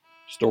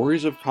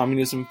Stories of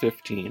Communism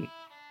 15,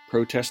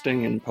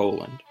 Protesting in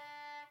Poland.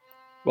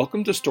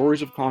 Welcome to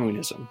Stories of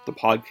Communism, the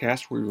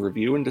podcast where we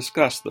review and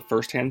discuss the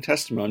first-hand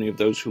testimony of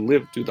those who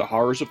lived through the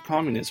horrors of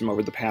communism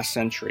over the past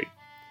century.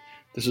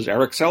 This is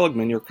Eric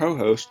Seligman, your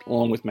co-host,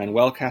 along with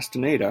Manuel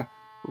Castaneda,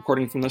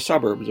 recording from the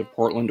suburbs of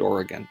Portland,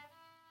 Oregon.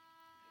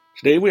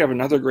 Today we have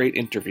another great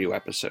interview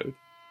episode.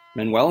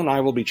 Manuel and I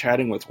will be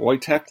chatting with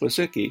Wojtek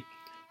Lisicki,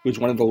 who is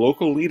one of the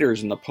local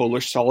leaders in the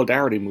Polish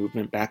Solidarity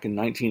movement back in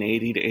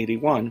 1980 to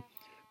 81,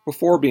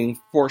 before being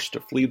forced to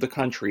flee the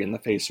country in the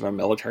face of a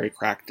military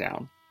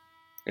crackdown.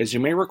 As you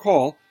may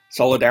recall,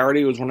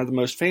 Solidarity was one of the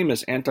most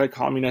famous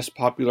anti-communist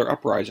popular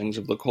uprisings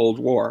of the Cold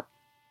War.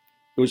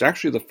 It was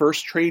actually the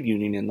first trade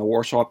union in the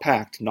Warsaw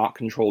Pact not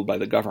controlled by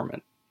the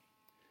government.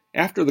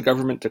 After the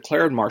government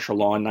declared martial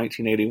law in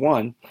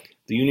 1981,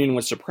 the union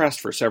was suppressed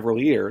for several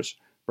years,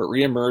 but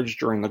re-emerged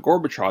during the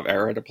Gorbachev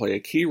era to play a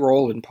key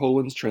role in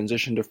Poland's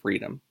transition to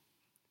freedom.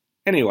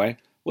 Anyway,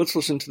 let's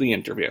listen to the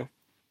interview.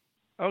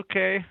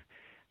 Okay.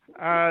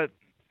 Hi,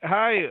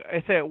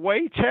 is it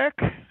Wojtek?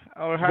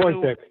 Or how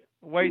Wojtek.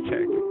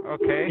 Wojtek,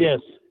 okay. Yes.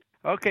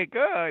 Okay,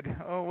 good.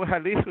 Oh, well,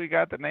 at least we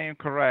got the name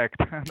correct,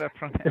 the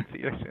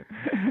pronunciation.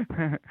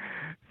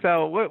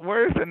 So,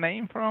 where's the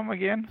name from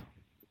again?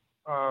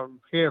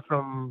 Here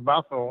from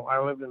Bethel. I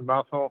lived in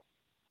Bethel.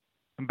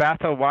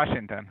 Bethel,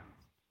 Washington.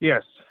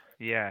 Yes.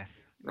 Yes.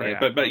 Right, yeah,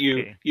 but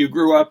okay. you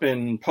grew up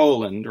in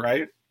Poland,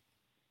 right?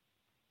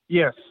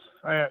 Yes.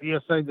 I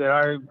did.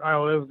 I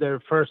lived there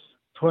first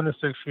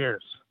 26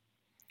 years.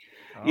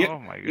 Oh,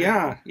 my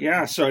goodness.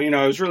 Yeah. So,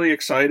 I was really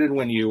excited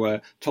when you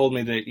told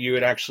me that you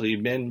had actually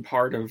been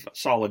part of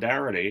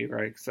Solidarity,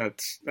 right?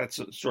 'Cause that's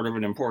sort of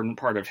an important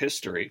part of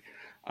history.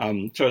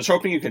 So I was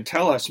hoping you could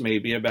tell us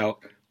maybe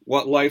about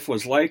what life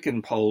was like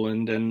in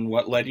Poland and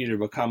what led you to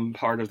become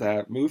part of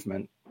that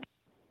movement.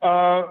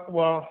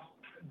 Well,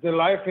 the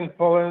life in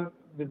Poland,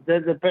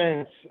 that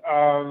depends.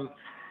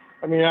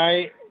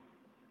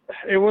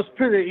 It was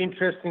pretty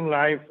interesting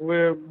life.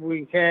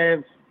 We've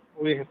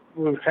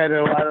had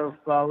a lot of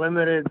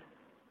limited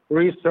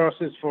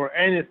resources for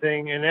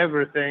anything and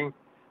everything,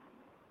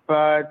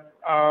 but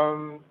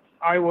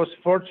I was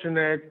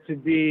fortunate to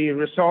be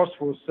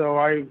resourceful, so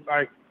I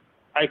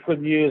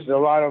could use a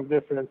lot of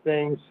different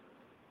things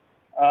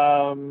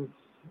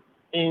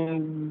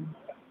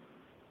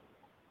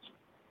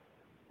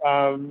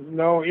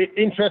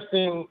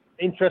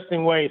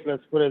interesting ways.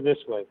 Let's put it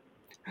this way.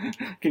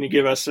 Can you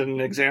give us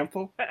an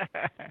example?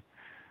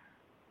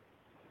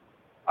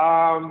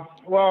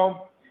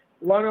 Well,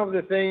 one of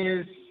the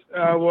things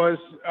was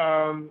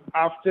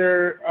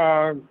after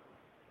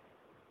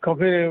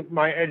completing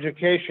my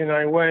education,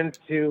 I went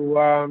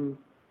to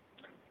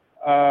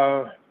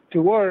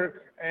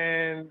work,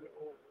 and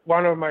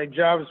one of my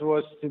jobs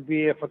was to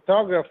be a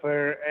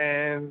photographer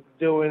and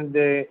doing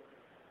the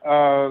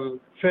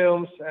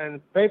films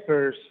and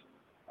papers,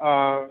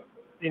 to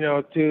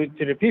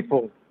the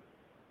people.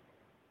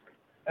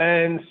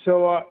 And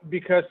so,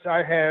 because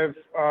I have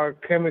a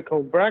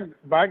chemical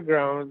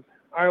background,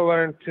 I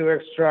learned to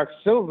extract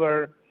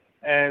silver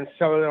and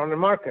sell it on the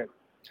market.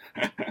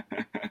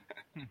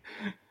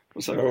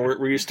 So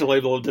were you still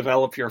able to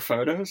develop your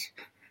photos?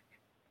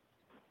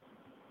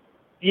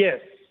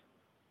 Yes.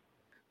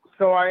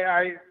 So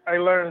I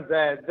learned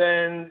that.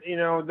 Then,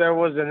 there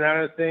was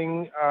another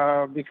thing,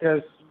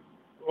 because,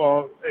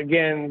 well,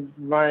 again,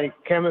 my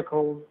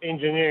chemical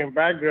engineering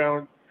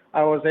background,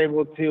 I was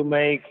able to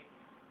make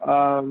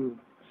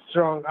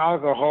strong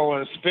alcohol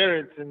and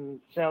spirits and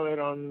sell it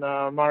on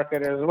the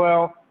market as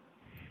well.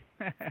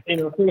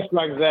 Things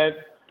like that.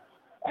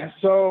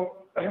 So,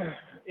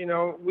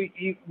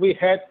 we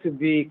had to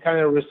be kind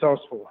of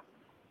resourceful.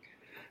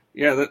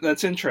 Yeah,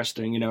 that's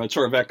interesting. It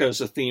sort of echoes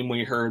a theme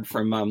we heard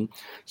from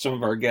some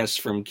of our guests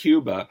from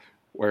Cuba,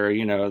 where,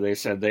 they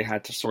said they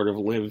had to sort of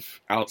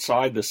live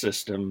outside the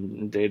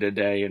system day to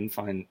day and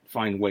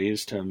find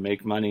ways to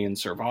make money and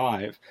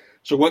survive.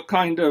 So what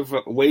kind of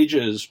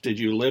wages did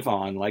you live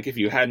on? Like, if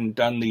you hadn't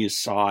done these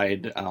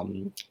side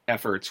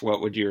efforts,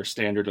 what would your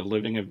standard of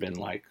living have been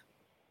like?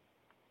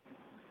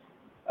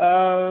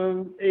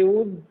 It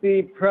would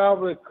be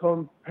probably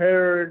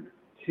compared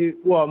to,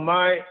 well,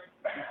 my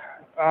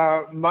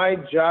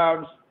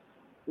jobs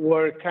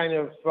were kind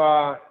of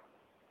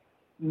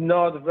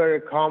not very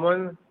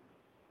common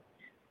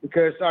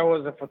because I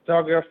was a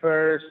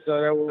photographer, so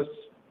that was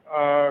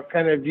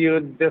kind of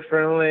viewed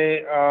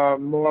differently,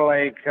 more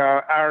like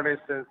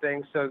artists and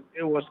things. So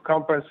it was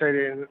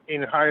compensated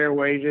in higher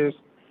wages.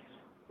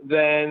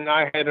 Then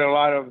I had a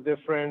lot of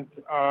different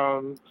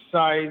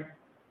side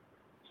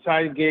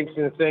gigs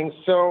and things.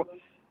 So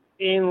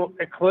in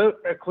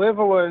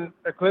equivalent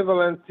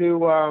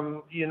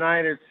to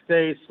United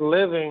States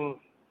living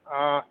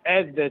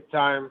at that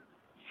time,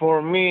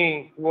 for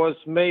me was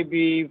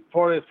maybe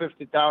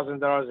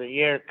 $40,000-$50,000 a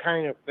year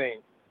kind of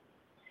thing.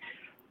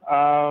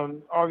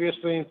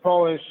 Obviously, in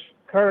Polish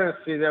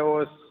currency, that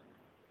was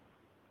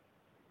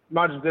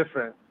much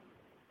different.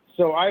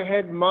 So I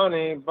had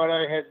money, but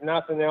I had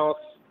nothing else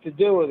to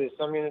do with this.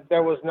 I mean,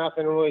 there was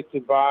nothing really to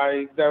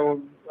buy. There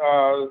was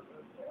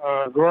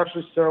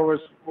grocery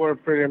stores were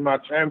pretty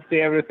much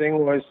empty. Everything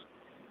was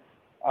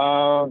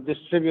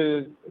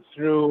distributed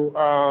through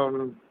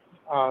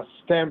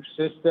stamp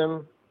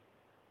system.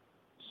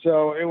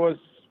 So it was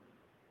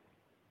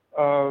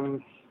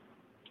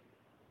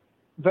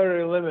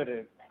very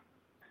limited.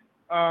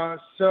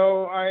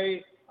 So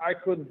I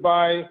could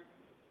buy.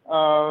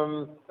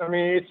 I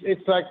mean,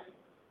 it's like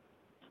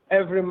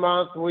every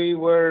month we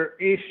were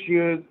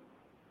issued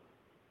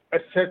a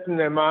certain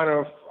amount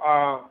of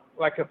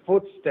like a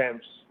food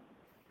stamps.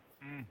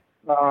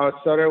 So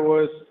there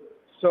was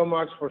so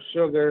much for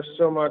sugar,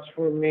 so much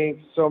for meat,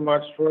 so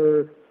much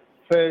for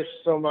fish,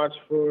 so much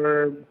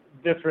for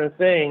different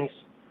things.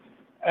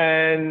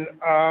 And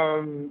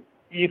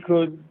you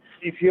could,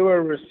 if you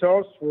were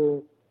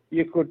resourceful,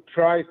 you could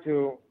try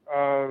to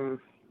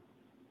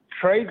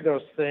trade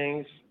those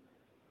things.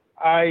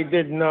 I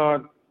did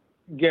not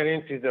get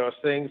into those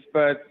things,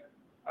 but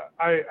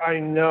I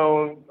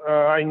know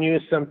I knew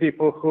some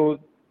people who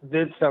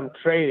did some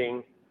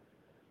trading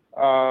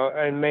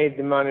and made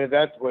the money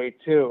that way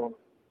too.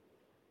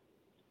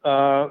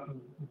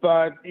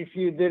 But if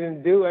you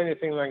didn't do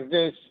anything like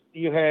this,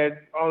 you had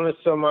only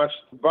so much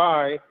to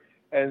buy,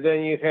 and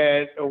then you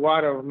had a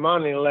lot of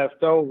money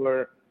left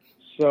over.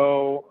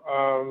 So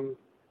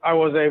I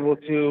was able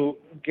to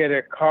get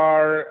a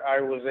car.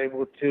 I was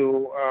able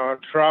to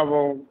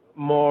travel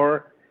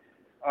more.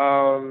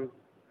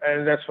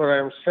 And that's what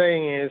I'm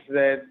saying is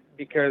that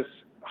because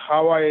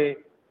how I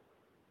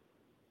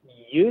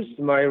used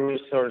my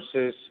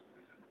resources,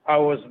 I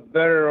was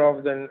better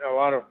off than a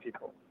lot of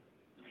people.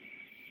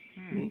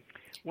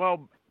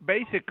 Well,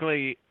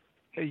 basically,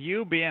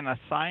 you being a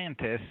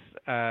scientist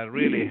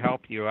really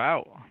helped you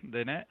out,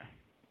 didn't it?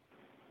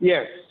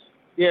 Yes,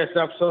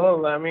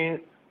 absolutely. I mean,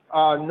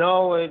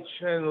 knowledge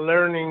and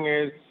learning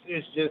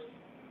is just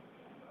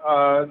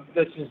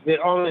this is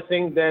the only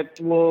thing that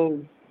will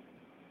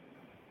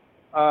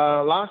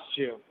last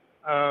you.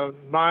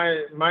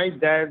 My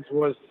dad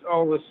was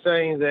always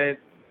saying that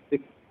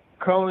the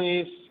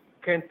communists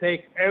can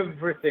take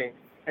everything,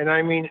 and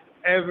I mean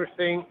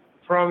everything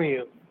from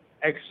you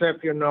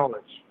except your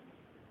knowledge.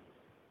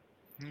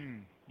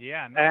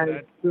 Yeah. No,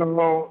 And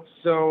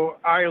so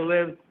I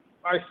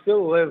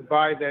still live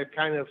by that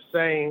kind of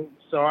saying.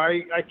 So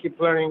I keep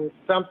learning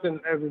something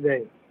every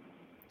day.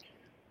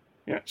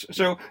 Yeah,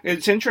 so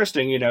it's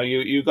interesting,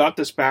 you got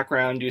this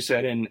background, you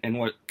said, in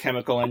what,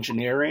 chemical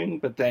engineering,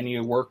 but then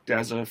you worked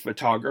as a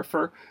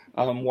photographer.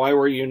 Why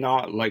were you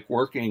not, like,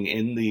 working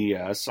in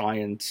the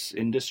science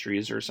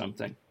industries or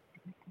something?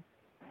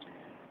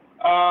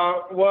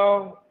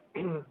 Well,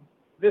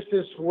 this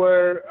is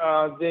where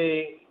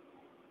the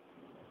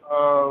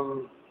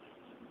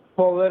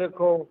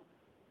political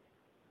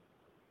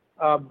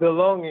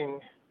belonging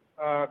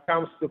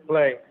comes to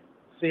play.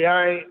 See,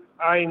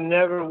 I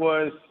never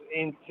was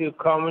into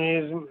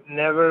communism,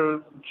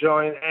 never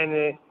joined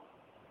any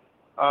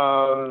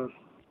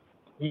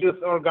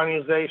youth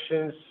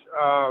organizations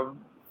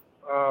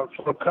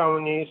for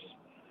communists.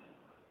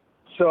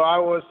 So I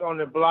was on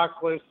the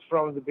blacklist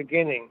from the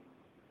beginning.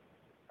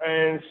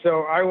 And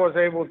so I was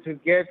able to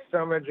get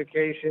some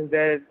education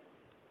that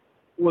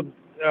would,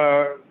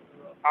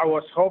 I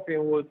was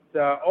hoping would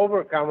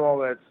overcome all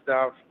that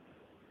stuff.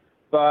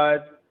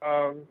 But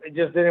it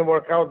just didn't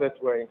work out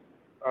that way.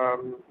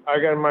 I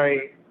got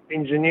my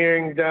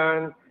engineering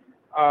done.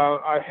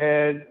 I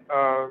had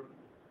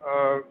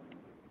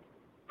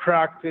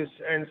practice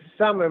and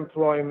some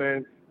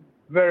employment,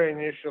 very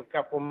initial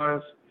couple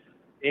months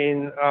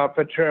in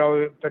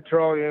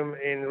petroleum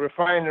in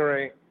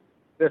refinery.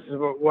 This is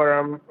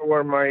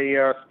where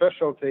my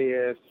specialty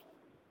is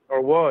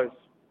or was.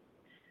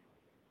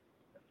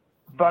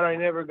 But I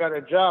never got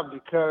a job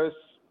because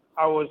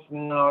I was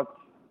not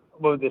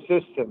with the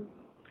system.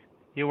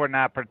 You were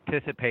not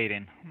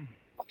participating.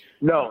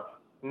 No.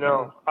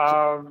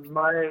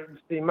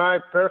 My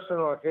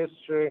personal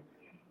history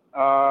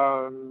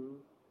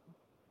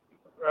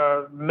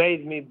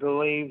made me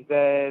believe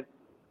that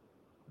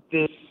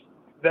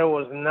there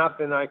was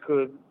nothing I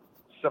could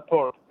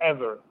support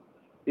ever,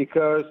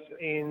 because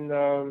in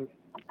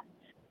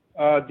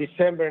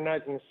December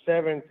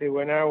 1970,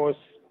 when I was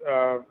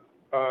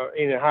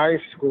in high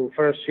school,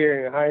 first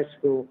year in high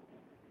school,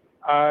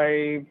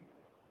 I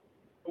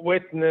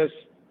witnessed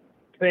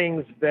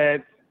things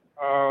that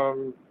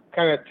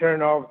kind of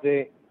turned off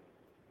the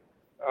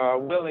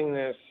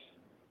willingness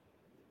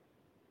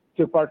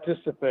to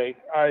participate.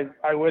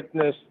 I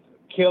witnessed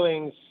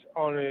killings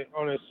on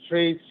the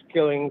streets,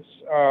 killings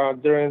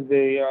during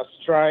the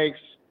strikes,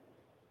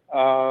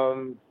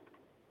 and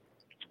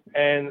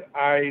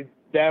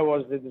that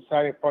was the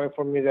deciding point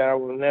for me that I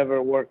will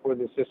never work with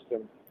the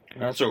system.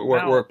 So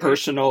were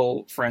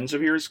personal friends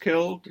of yours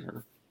killed?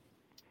 Or?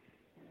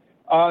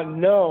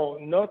 No,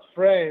 not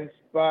friends,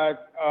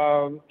 but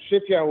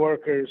shipyard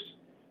workers.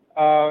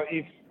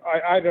 If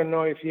I don't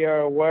know if you are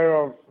aware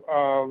of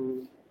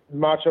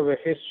much of the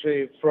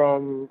history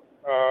from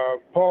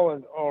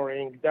Poland or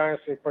in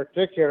Gdańsk in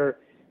particular.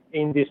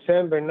 In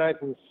December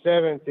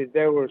 1970,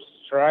 there were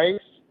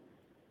strikes,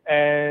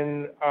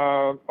 and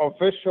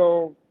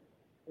official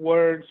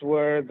words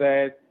were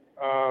that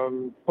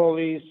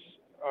police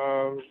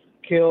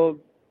killed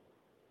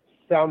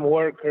some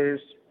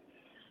workers,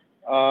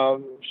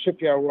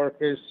 shipyard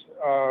workers,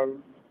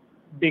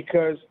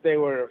 because they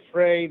were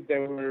afraid, they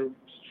were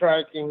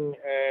striking,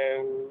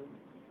 and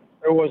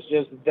it was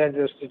just a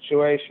dangerous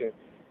situation.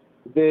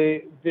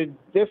 The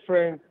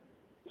different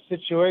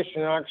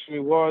situation actually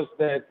was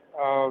that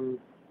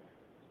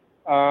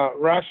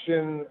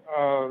Russian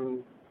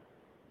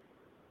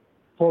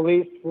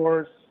police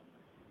force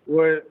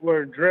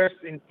were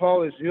dressed in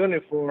Polish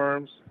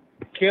uniforms,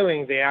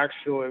 killing the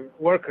actual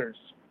workers.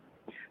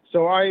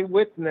 So I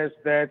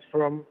witnessed that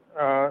from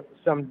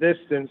some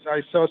distance.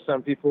 I saw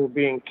some people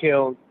being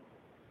killed,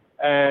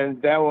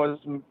 and that was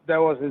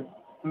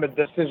a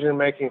decision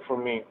making for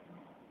me.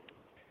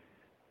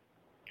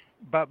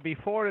 But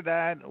before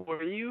that,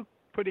 were you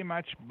pretty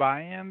much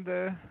buying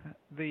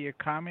the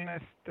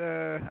communist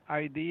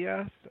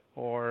ideas,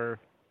 or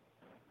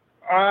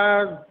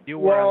you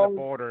were on the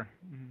border?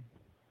 Mm-hmm.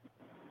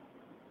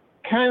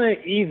 Kind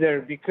of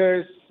either,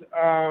 because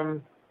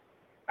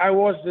I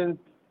wasn't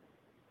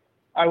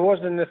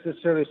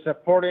necessarily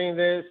supporting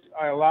this.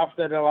 I laughed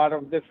at a lot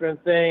of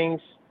different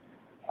things.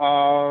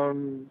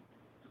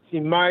 See,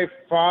 my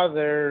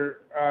father,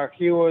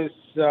 he was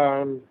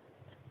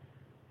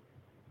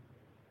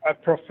a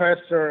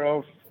professor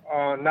of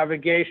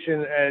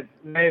navigation at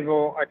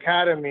Naval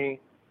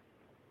Academy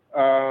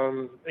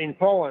in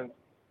Poland.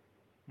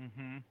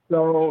 Mm-hmm.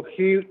 So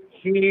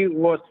he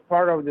was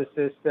part of the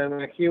system,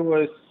 and he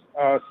was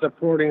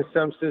supporting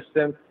some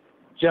system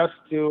just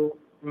to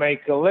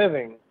make a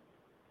living.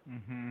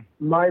 Mm-hmm.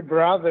 My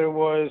brother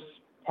was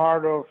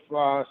part of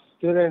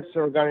students'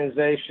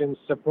 organizations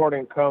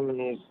supporting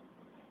communism,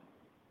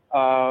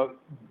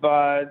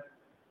 but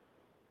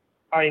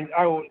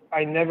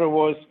I never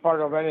was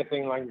part of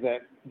anything like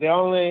that. The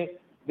only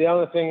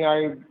thing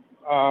I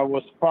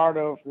was part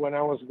of when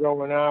I was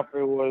growing up,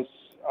 it was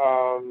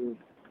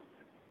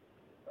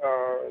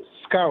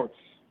Scouts.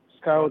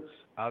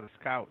 Oh, the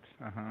Scouts.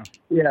 Uh-huh.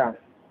 Yeah.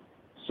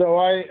 So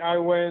I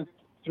went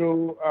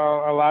through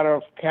a lot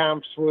of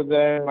camps with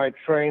them. I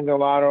trained a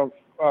lot of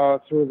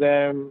through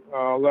them,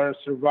 learned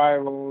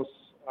survivals,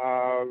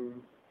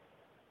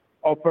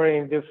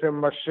 operating different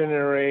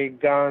machinery,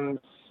 guns,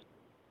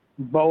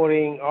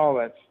 boating, all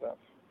that stuff.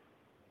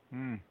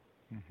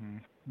 Mm-hmm.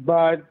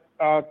 But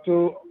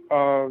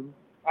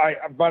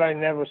I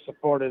never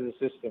supported the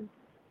system,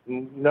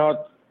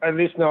 not at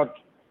least not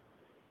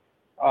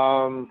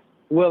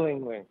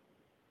willingly.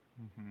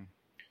 Mm-hmm.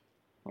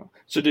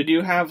 So did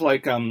you have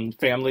like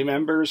family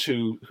members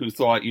who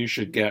thought you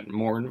should get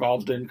more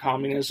involved in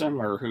communism,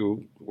 or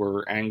who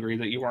were angry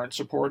that you weren't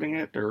supporting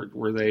it, or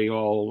were they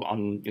all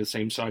on the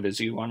same side as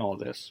you on all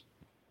this?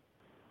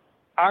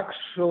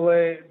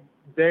 Actually,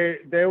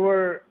 there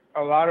were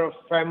a lot of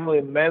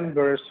family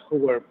members who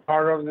were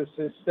part of the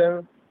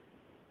system,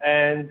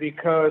 and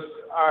because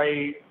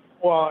I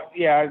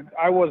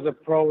was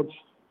approached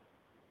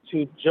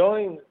to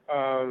join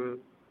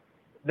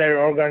their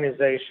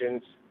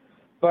organizations,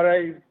 but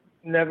I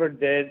never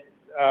did.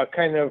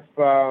 Kind of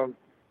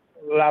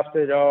laughed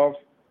it off.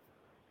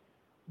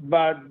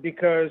 But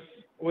because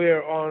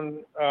we're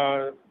on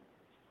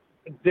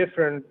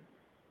different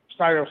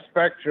side of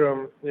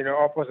spectrum,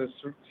 opposite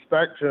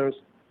spectrums,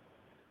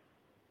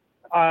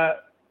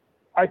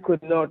 I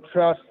could not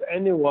trust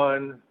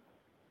anyone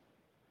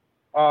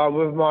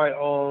with my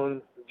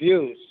own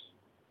views.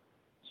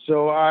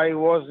 So I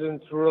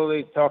wasn't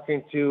really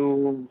talking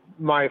to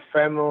my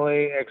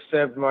family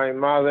except my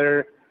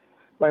mother.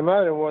 My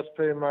mother was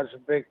pretty much a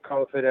big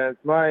confidant.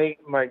 My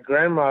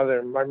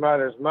grandmother, my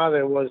mother's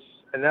mother, was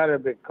another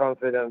big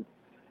confidant,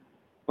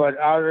 but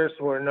others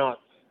were not.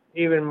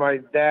 Even my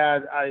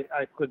dad,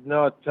 I could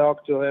not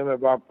talk to him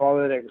about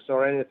politics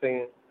or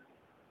anything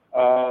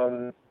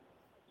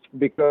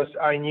because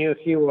I knew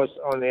he was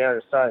on the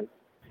other side.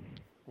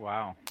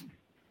 Wow.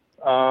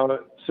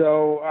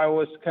 So I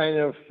was kind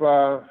of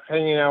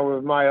hanging out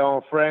with my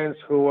own friends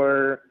who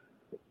were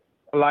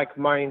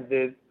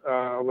like-minded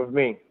with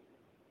me.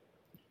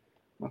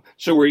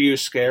 So were you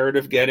scared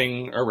of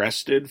getting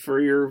arrested for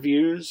your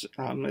views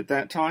at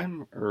that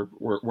time? Or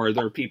were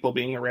there people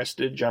being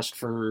arrested just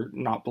for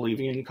not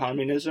believing in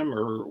communism,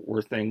 or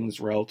were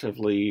things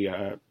relatively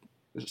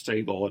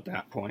stable at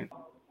that point?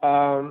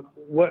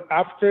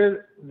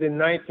 After the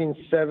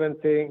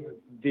 1970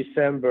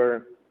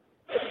 December,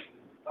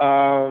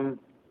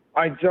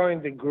 I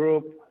joined the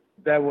group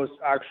that was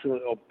actually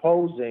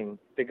opposing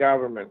the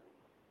government.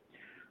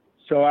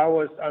 So I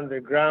was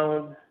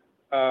underground,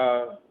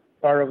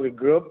 part of the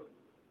group.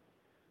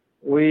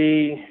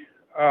 We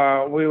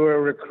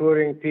were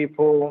recruiting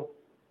people.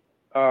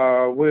 We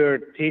were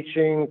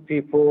teaching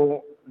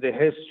people the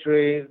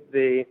history,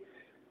 the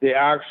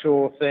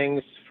actual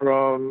things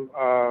from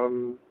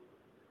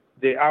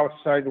the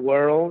outside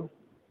world.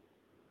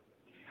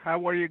 How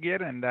were you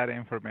getting that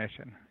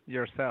information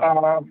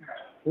yourself?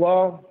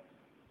 Well,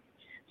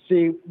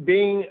 see,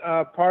 being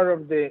part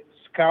of the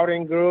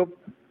scouting group,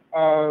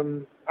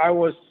 I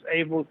was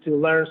able to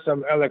learn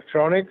some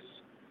electronics,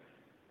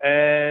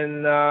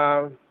 And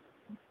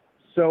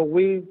so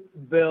we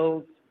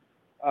built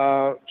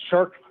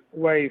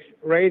shortwave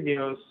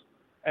radios,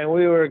 and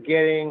we were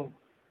getting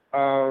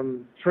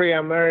free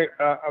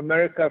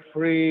America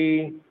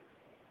Free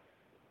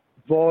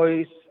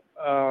voice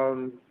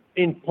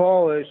in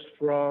Polish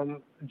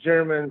from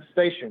German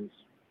stations.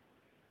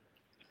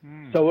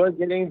 So we're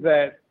getting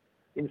that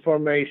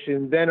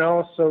information. Then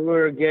also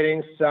we're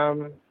getting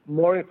some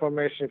more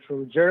information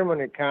from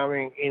Germany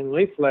coming in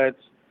leaflets,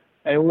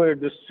 and we're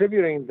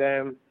distributing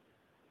them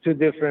to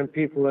different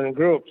people and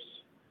groups.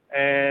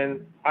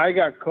 And I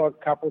got caught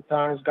a couple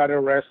times, got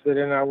arrested,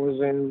 and I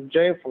was in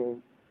jail for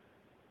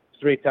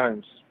 3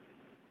 times.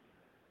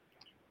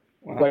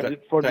 Wow,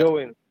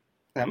 doing.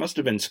 That must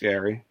have been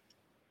scary.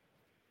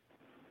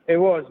 It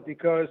was,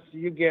 because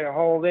you get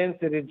hauled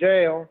into the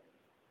jail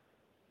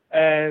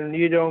and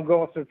you don't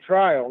go through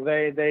trial.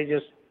 They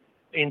just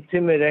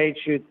intimidate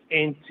you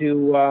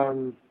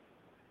into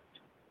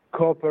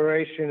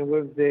cooperation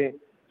with the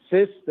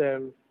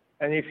system.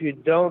 And if you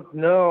don't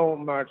know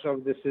much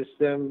of the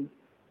system,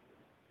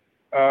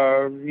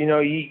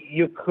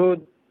 you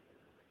could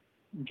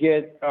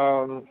get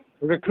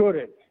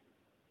recruited.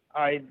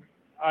 I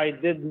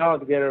did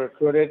not get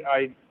recruited.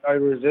 I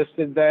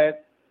resisted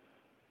that,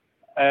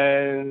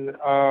 and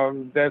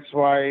that's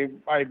why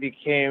I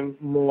became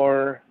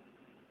more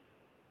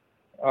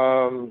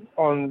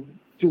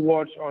to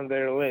watch on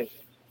their list.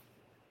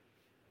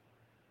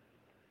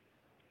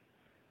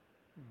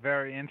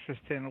 Very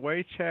interesting.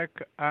 Wojciech,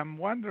 I'm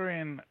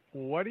wondering,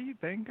 what do you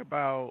think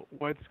about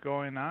what's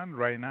going on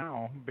right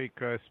now?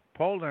 Because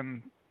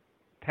Poland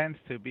tends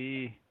to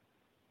be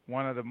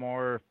one of the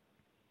more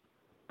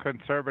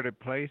conservative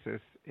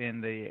places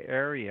in the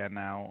area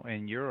now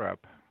in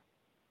Europe.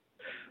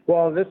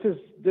 Well, this is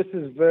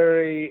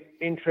very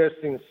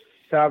interesting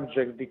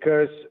subject,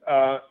 because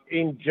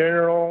in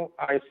general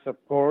I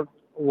support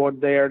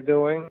what they are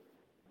doing.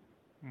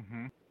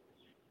 Mm-hmm.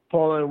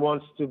 Poland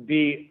wants to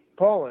be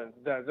Poland.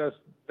 That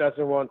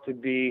doesn't want to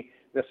be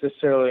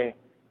necessarily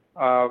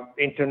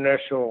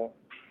international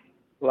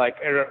like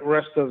the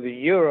rest of the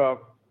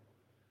Europe,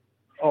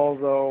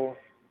 although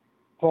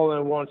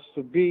Poland wants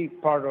to be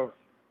part of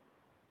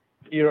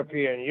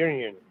European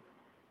Union.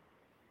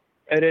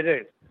 And it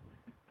is.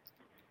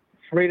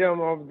 Freedom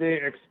of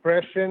the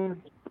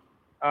expression,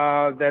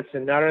 that's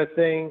another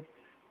thing.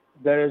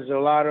 There is a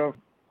lot of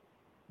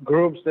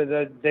groups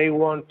that they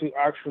want to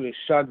actually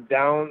shut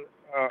down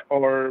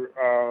or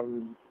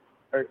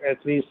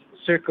at least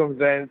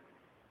circumvent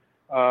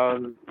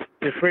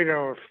the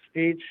freedom of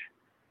speech,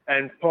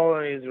 and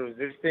Poland is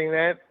resisting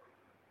that,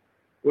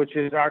 which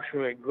is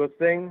actually a good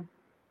thing.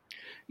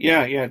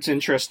 Yeah, it's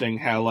interesting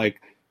how,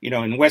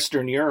 in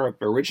Western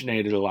Europe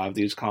originated a lot of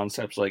these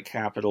concepts like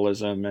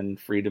capitalism and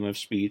freedom of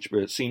speech,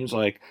 but it seems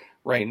like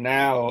right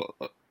now,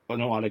 in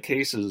a lot of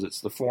cases,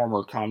 it's the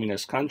former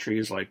communist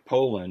countries like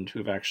Poland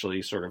who've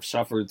actually sort of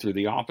suffered through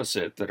the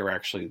opposite, that are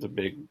actually the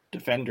big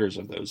defenders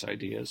of those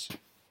ideas.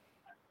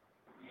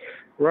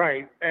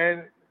 Right,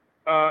 and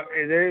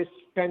it is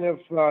kind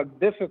of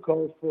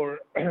difficult for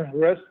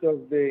rest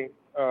of the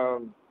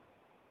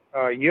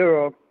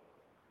Europe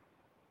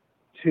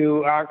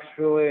to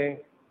actually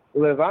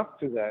live up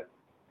to that.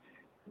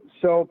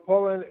 So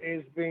Poland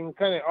is being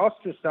kind of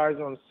ostracized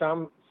on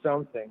some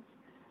things.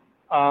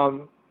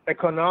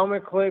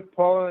 Economically,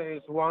 Poland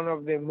is one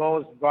of the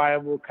most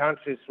viable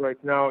countries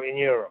right now in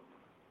Europe.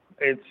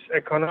 It's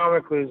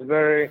economically is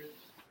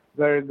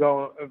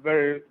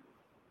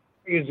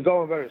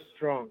going very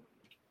strong.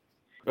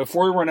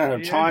 Before we run out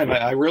of time,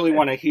 I really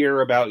want to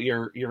hear about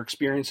your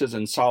experiences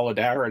in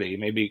Solidarity.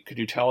 Maybe could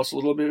you tell us a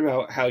little bit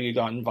about how you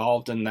got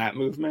involved in that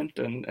movement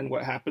and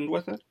what happened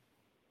with it?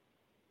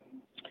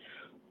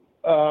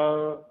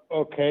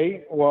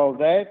 Okay. Well,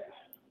 that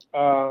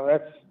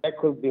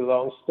could be a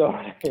long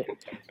story,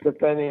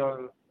 depending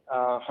on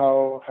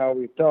how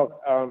we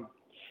talk.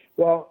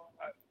 Well,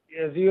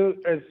 as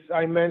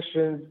I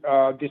mentioned,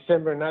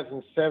 December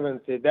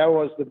 1970, that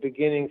was the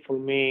beginning for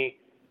me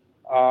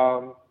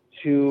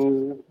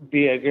to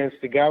be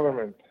against the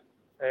government.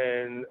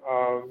 And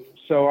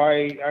so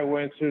I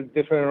went through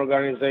different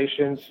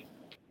organizations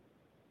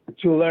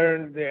to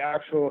learn the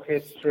actual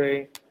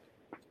history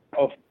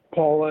of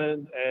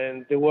Poland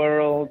and the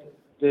world,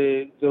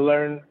 to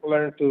learn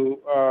to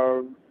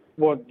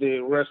what the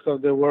rest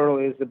of the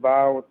world is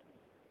about.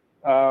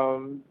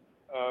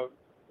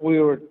 We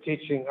were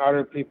teaching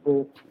other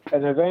people,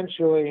 and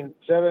eventually in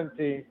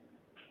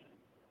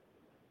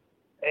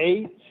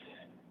 1978,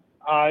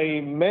 I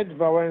met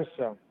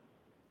Wałęsa.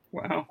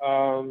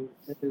 Wow.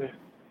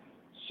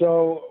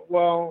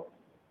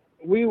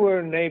 We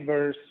were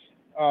neighbors,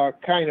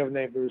 kind of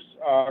neighbors.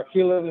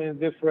 He lived in a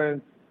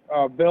different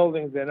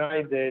building than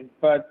I did,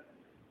 but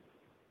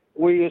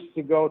we used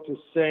to go to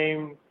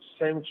same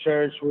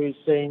church. We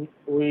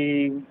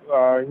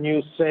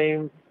knew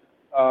same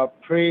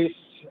priests.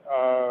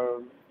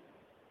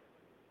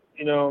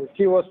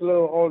 He was a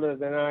little older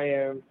than I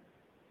am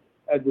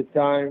at the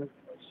time,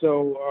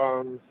 so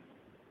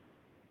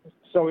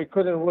we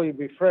couldn't really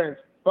be friends.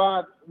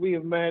 but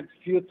we've met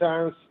a few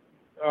times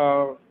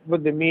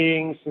with the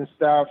meetings and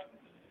stuff.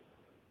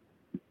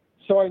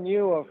 So I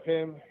knew of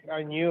him.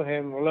 I knew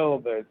him a little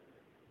bit.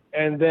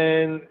 And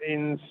then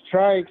in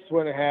strikes,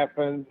 when it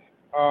happened,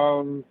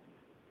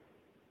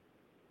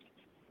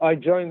 I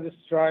joined the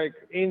strike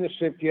in the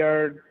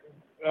shipyard.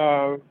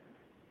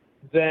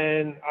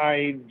 Then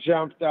I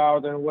jumped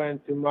out and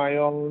went to my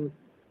own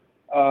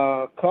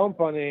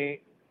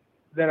company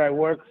that I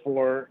worked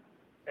for,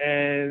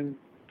 and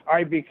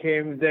I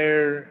became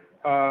their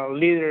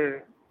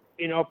leader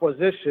in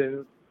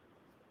opposition.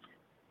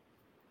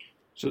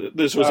 So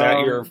this was at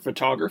your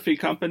photography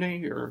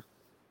company, or?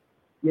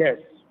 Yes.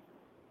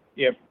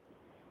 Yep.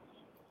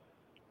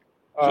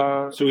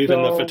 So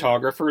even the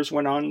photographers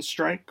went on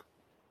strike?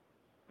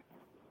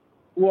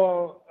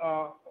 Well,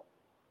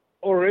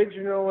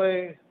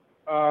 originally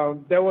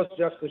there was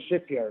just a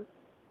shipyard,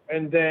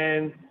 and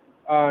then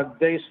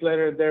days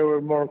later there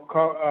were more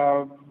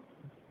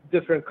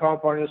different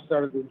companies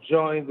started to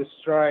join the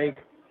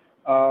strike.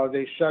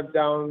 They shut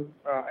down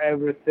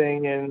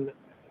everything, and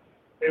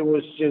it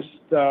was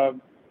just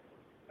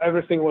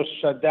everything was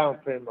shut down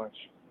pretty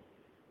much.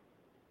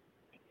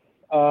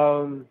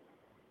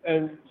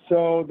 And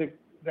so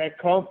that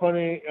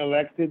company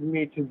elected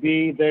me to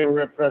be their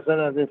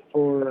representative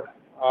for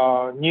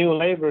new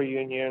labor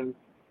union,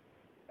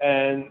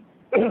 and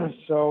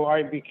so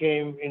I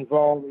became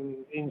involved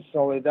in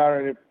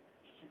Solidarity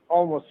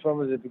almost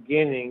from the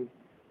beginning,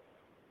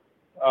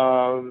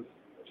 through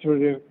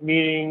the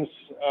meetings,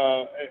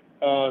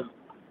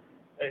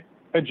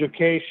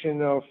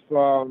 education of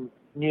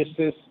new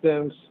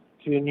systems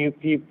to new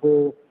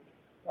people,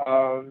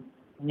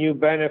 new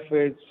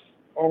benefits,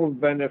 old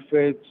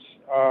benefits,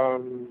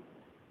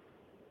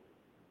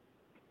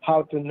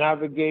 how to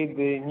navigate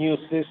the new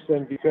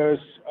system, because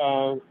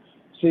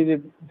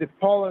the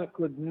Poland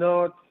could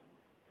not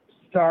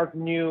start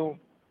new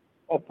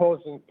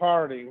opposing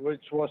party,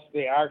 which was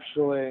the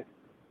actual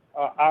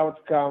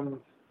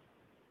outcome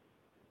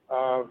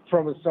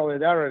from the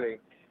Solidarity.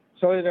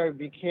 Solidarity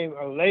became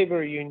a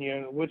labor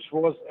union, which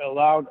was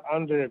allowed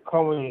under a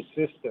communist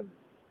system.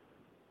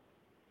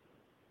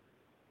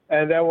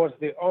 And that was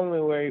the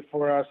only way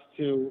for us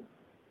to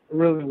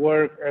really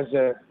work as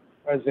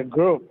a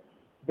group,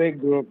 big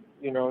group,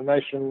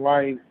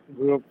 nationwide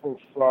group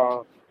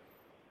of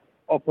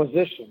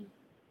opposition.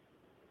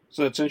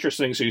 So that's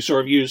interesting. So you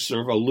sort of used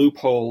sort of a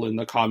loophole in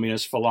the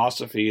communist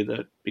philosophy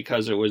that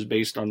because it was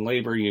based on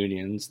labor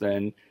unions,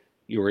 then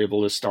you were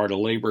able to start a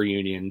labor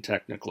union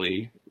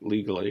technically,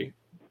 legally.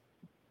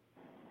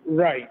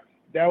 Right.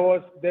 That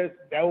was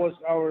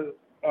our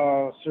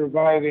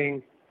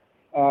surviving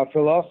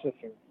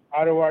philosophy.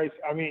 Otherwise,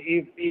 I mean,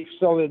 if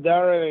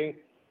Solidarity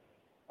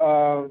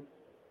was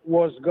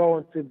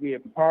going to be a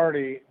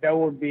party, that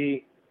would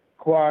be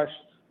quashed,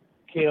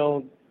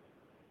 killed.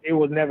 It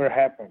would never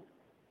happen.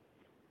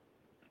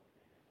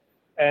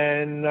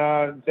 And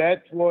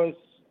that was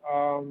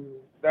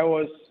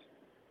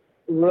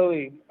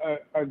really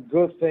a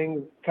good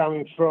thing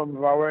coming from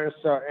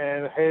Wałęsa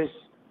and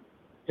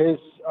his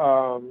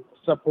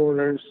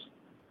supporters,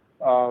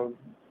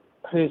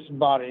 his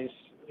buddies,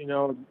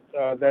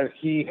 that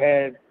he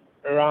had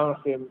around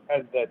him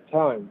at that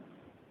time.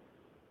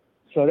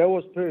 So that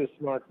was a pretty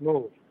smart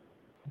move.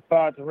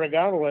 But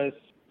regardless,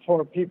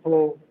 for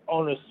people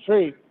on the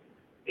street,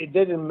 it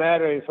didn't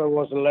matter if it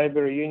was a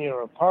labor union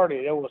or a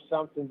party. It was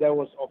something that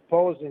was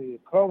opposing the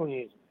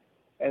communism,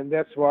 and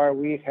that's why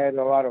we had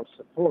a lot of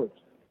support.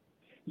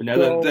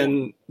 Now,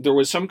 then there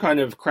was some kind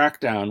of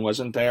crackdown,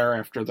 wasn't there,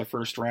 after the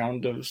first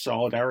round of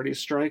Solidarity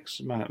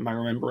strikes? Am I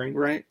remembering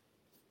right?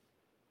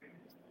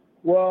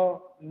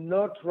 Well,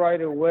 not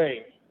right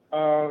away.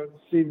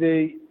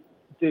 The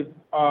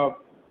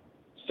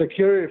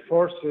security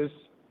forces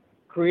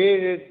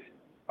created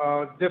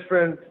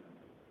different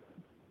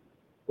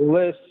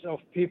lists of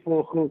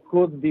people who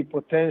could be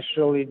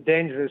potentially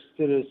dangerous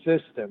to the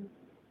system.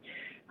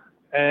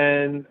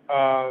 And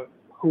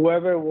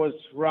whoever was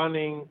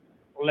running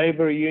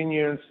labor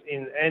unions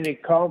in any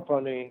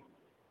company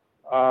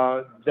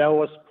that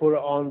was put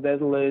on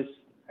that list,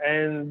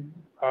 and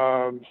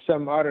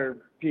some other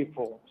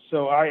people.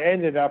 So I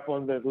ended up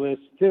on that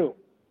list too,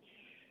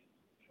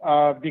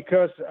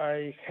 because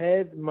I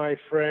had my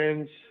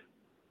friends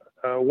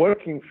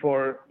working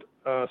for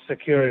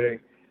security.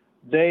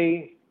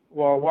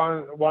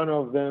 One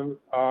of them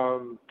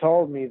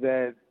told me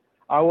that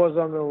I was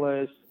on the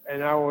list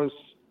and I was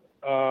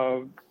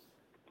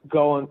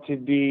going to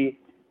be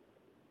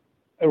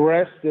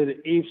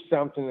arrested if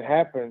something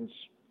happens,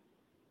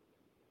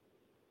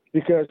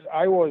 because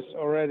I was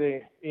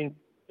already in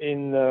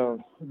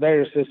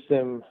their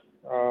system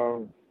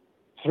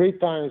 3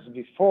 times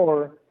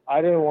before.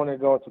 I didn't want to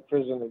go to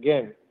prison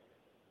again.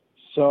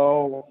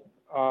 So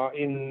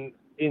in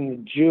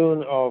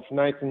June of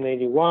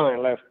 1981, I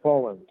left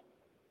Poland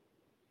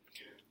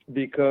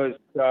because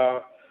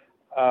I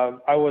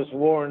was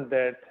warned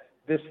that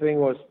this thing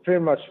was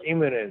pretty much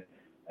imminent,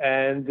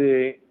 and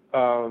the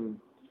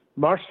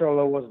martial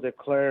law was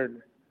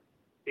declared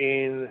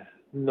in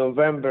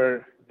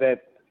November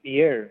that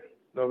year.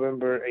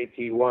 November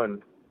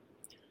 81.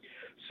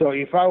 So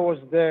if I was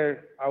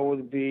there, I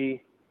would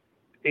be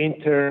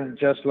interned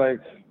just like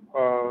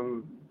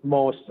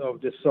most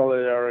of the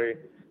solidarity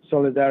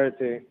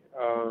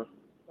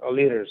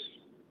leaders.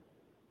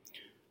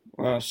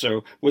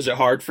 So was it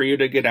hard for you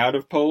to get out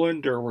of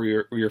Poland, or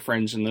were your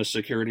friends in the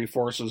security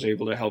forces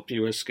able to help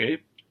you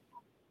escape?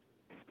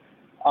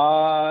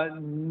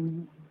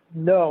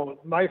 No,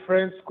 my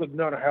friends could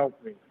not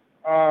help me.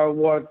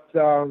 What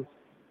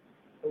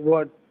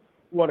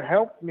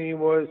helped me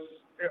was,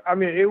 I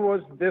mean, it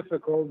was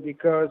difficult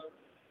because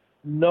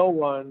no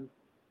one,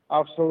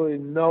 absolutely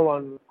no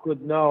one,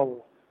 could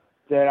know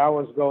that I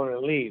was going to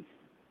leave.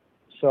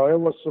 So it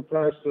was a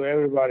surprise to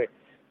everybody.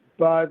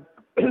 But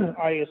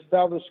I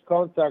established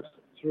contacts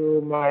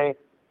through my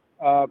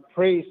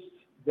priest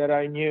that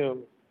I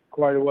knew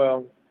quite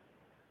well.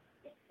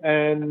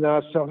 And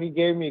so he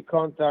gave me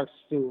contacts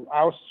to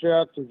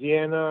Austria, to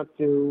Vienna,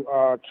 to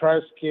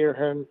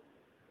Traiskirchen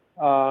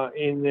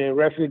in the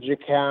refugee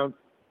camp.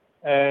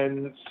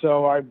 And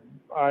so I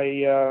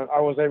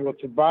was able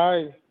to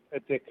buy a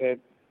ticket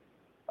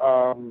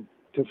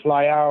to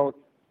fly out.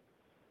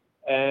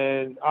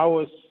 And I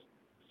was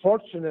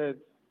fortunate,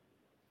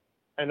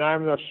 and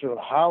I'm not sure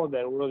how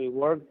that really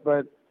worked,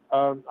 but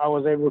I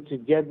was able to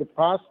get the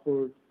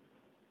passport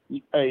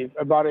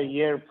about a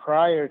year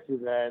prior to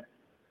that.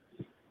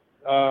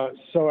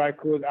 So I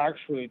could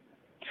actually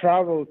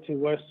travel to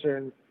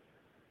Western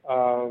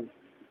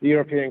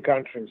European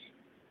countries.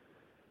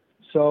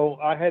 So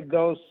I had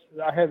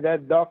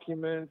that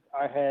document,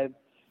 I had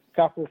a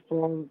couple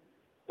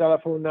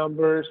telephone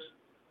numbers,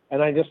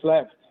 and I just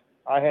left.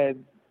 I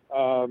had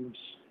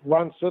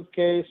one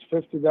suitcase,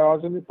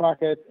 $50 in the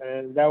pocket,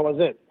 and that was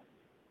it.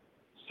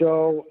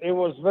 So it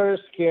was very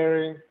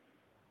scary.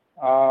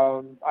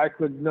 I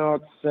could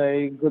not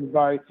say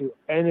goodbye to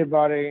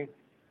anybody,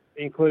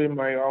 including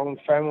my own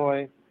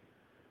family.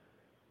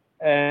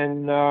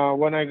 And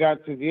when I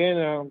got to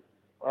Vienna,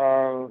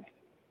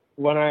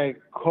 when I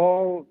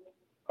called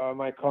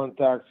my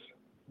contacts,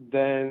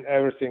 then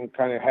everything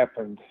kind of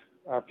happened.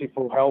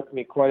 People helped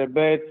me quite a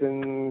bit,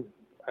 and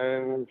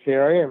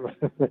here I am.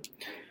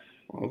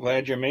 Well,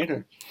 glad you made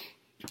it.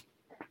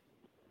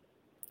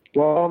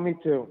 Well, me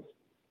too.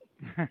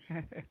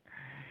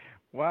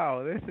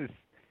 Wow, this is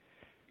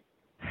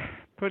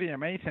pretty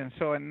amazing.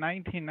 So in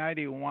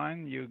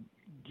 1991, you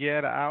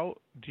get out.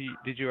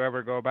 Did you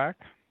ever go back?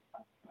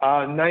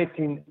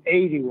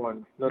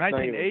 1981.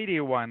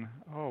 1981.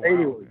 Oh, wow.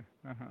 81.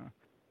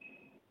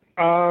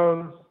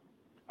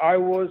 I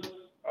was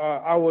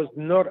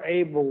not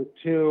able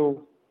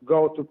to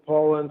go to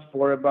Poland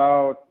for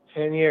about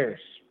 10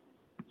 years.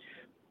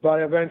 But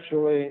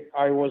eventually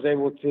I was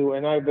able to,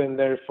 and I've been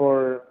there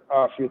for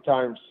a few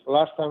times.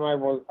 Last time I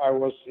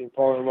was in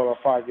Poland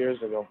about 5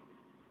 years ago.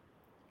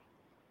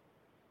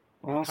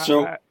 Well,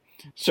 okay.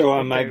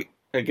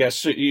 I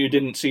guess you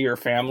didn't see your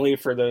family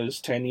for those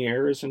 10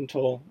 years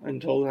until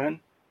then?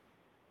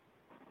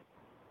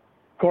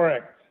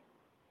 Correct.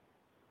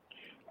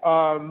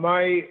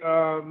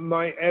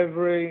 My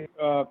every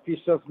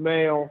piece of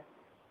mail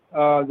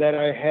that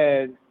I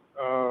had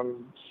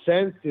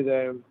sent to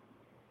them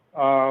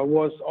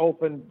was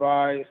opened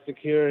by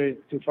security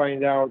to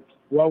find out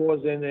what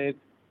was in it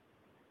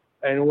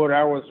and what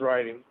I was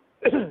writing.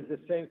 The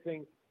same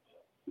thing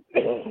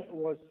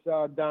was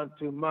done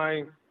to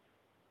my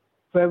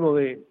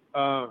family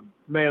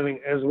mailing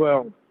as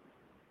well.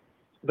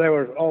 They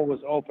were always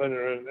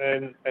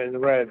open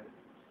and read.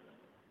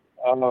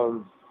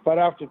 But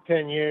after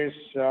 10 years,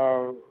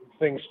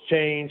 things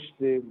changed.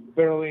 The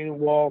Berlin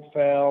Wall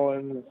fell,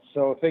 and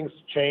so things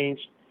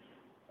changed,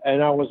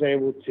 and I was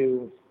able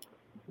to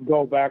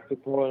go back to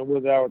Poland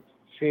without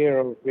fear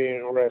of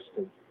being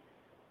arrested.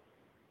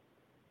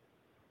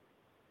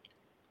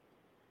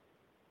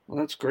 Well,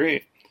 that's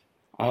great.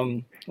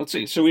 Let's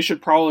see. So we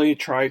should probably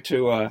try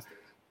to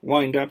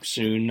wind up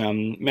soon.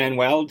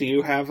 Manuel, do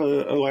you have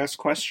a last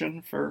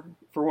question for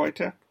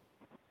Wojtek?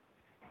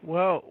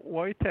 Well,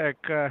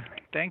 Wojtek,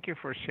 thank you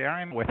for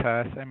sharing with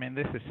us. I mean,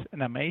 this is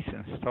an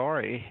amazing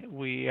story.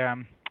 We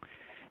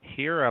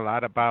hear a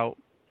lot about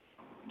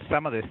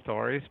some of the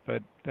stories,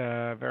 but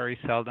very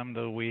seldom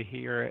do we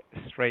hear it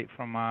straight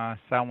from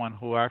someone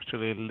who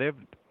actually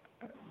lived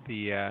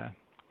the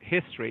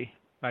history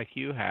like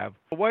you have.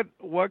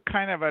 What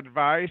kind of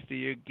advice do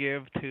you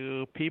give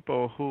to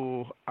people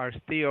who are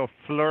still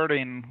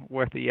flirting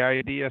with the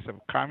ideas of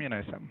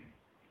communism?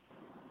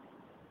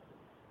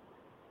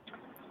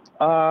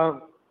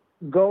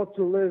 Go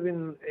to live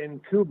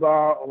in Cuba,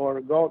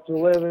 or go to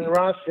live in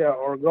Russia,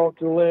 or go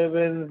to live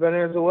in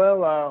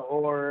Venezuela,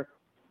 or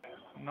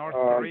North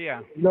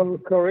Korea.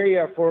 North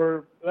Korea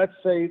for, let's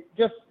say,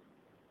 just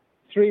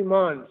 3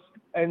 months,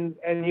 and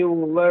you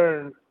will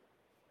learn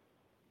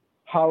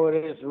how it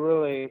is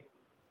really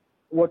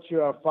what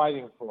you are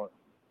fighting for.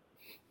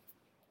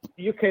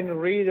 You can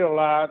read a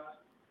lot,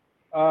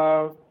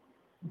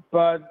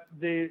 but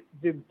the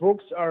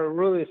books are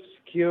really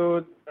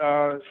skewed.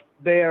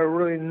 They are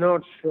really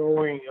not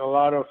showing a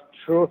lot of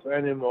truth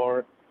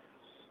anymore.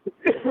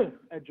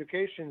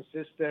 education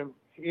system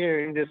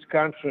here in this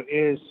country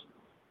is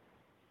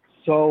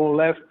so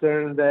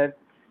left-turn that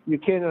you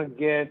cannot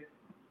get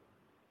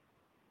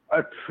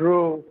a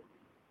true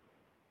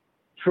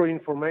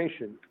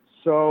information.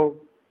 So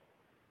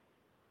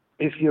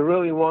if you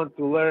really want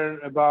to learn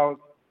about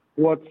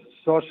what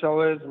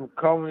socialism,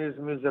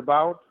 communism is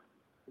about,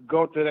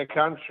 go to the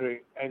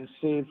country and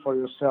see it for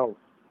yourself.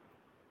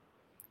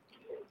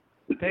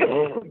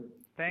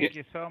 Thank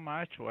you so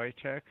much,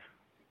 Wojciech.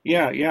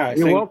 Yeah.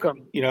 You're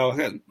welcome.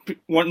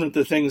 One of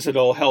the things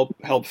that'll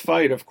help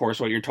fight, of course,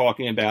 what you're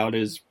talking about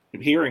is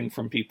hearing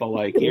from people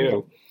like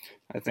you.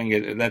 I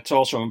think that's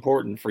also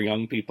important for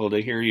young people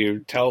to hear you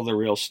tell the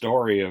real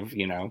story of,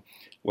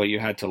 what you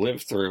had to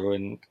live through,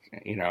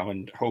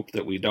 and hope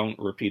that we don't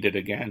repeat it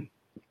again.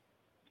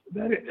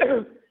 That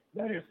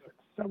is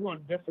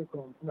somewhat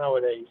difficult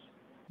nowadays.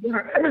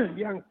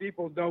 Young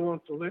people don't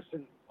want to listen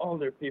to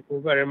older people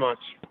very much.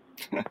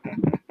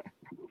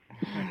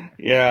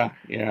 Yeah.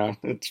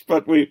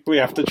 But we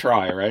have to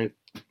try, right?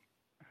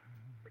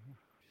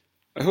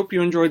 I hope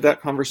you enjoyed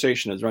that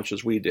conversation as much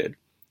as we did.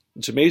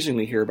 It's amazing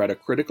to hear about a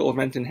critical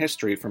event in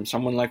history from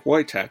someone like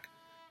Wojciech,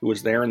 who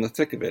was there in the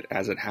thick of it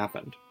as it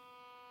happened.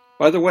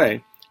 By the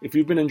way, if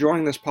you've been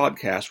enjoying this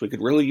podcast, we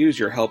could really use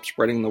your help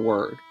spreading the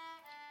word.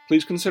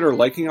 Please consider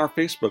liking our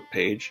Facebook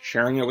page,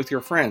 sharing it with your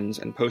friends,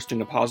 and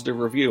posting a positive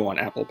review on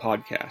Apple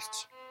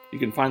Podcasts. You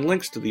can find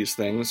links to these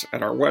things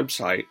at our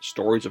website,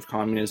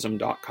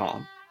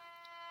 storiesofcommunism.com.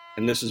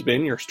 And this has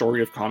been your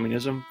Story of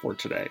Communism for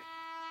today.